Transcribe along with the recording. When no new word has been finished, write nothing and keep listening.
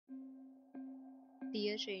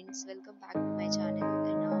Dear friends, welcome back to my channel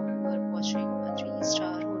and now you are watching a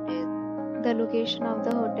 3-star hotel. The location of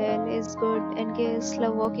the hotel is good and guests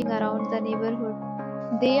love walking around the neighborhood.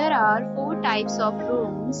 There are 4 types of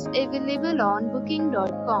rooms available on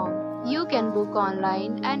booking.com. You can book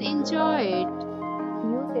online and enjoy it.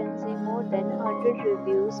 You can see more than 100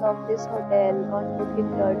 reviews of this hotel on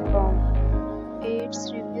booking.com.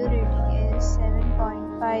 Its review rating is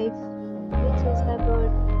 7.5, which is the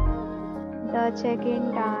good. The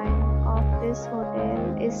check-in time of this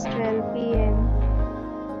hotel is 12 p.m.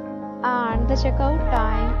 and the checkout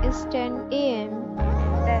time is 10 a.m.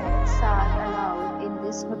 Pets are allowed in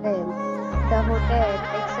this hotel. The hotel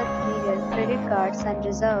accepts major credit cards and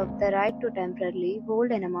reserves the right to temporarily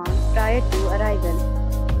hold an amount prior to arrival.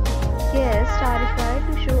 Guests are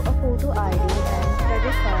required to show a photo ID and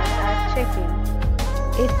credit card at check-in.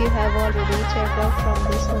 If you have already checked out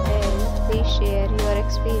from this hotel, please share your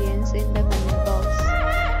experience in the comment box.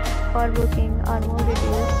 For booking or more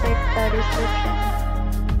details, check the description.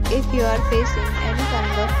 If you are facing any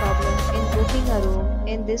kind of problem in booking a room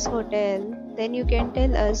in this hotel, then you can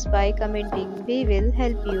tell us by commenting. We will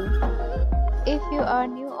help you. If you are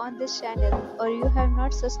new on this channel or you have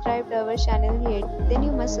not subscribed our channel yet, then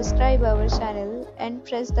you must subscribe our channel and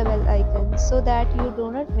press the bell icon so that you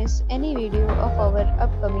do not miss any video of our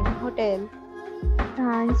upcoming hotel.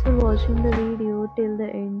 Thanks for watching the video till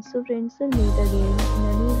the end. So friends, will meet again in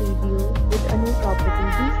a new video with a new property.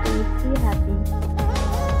 Be safe, be happy.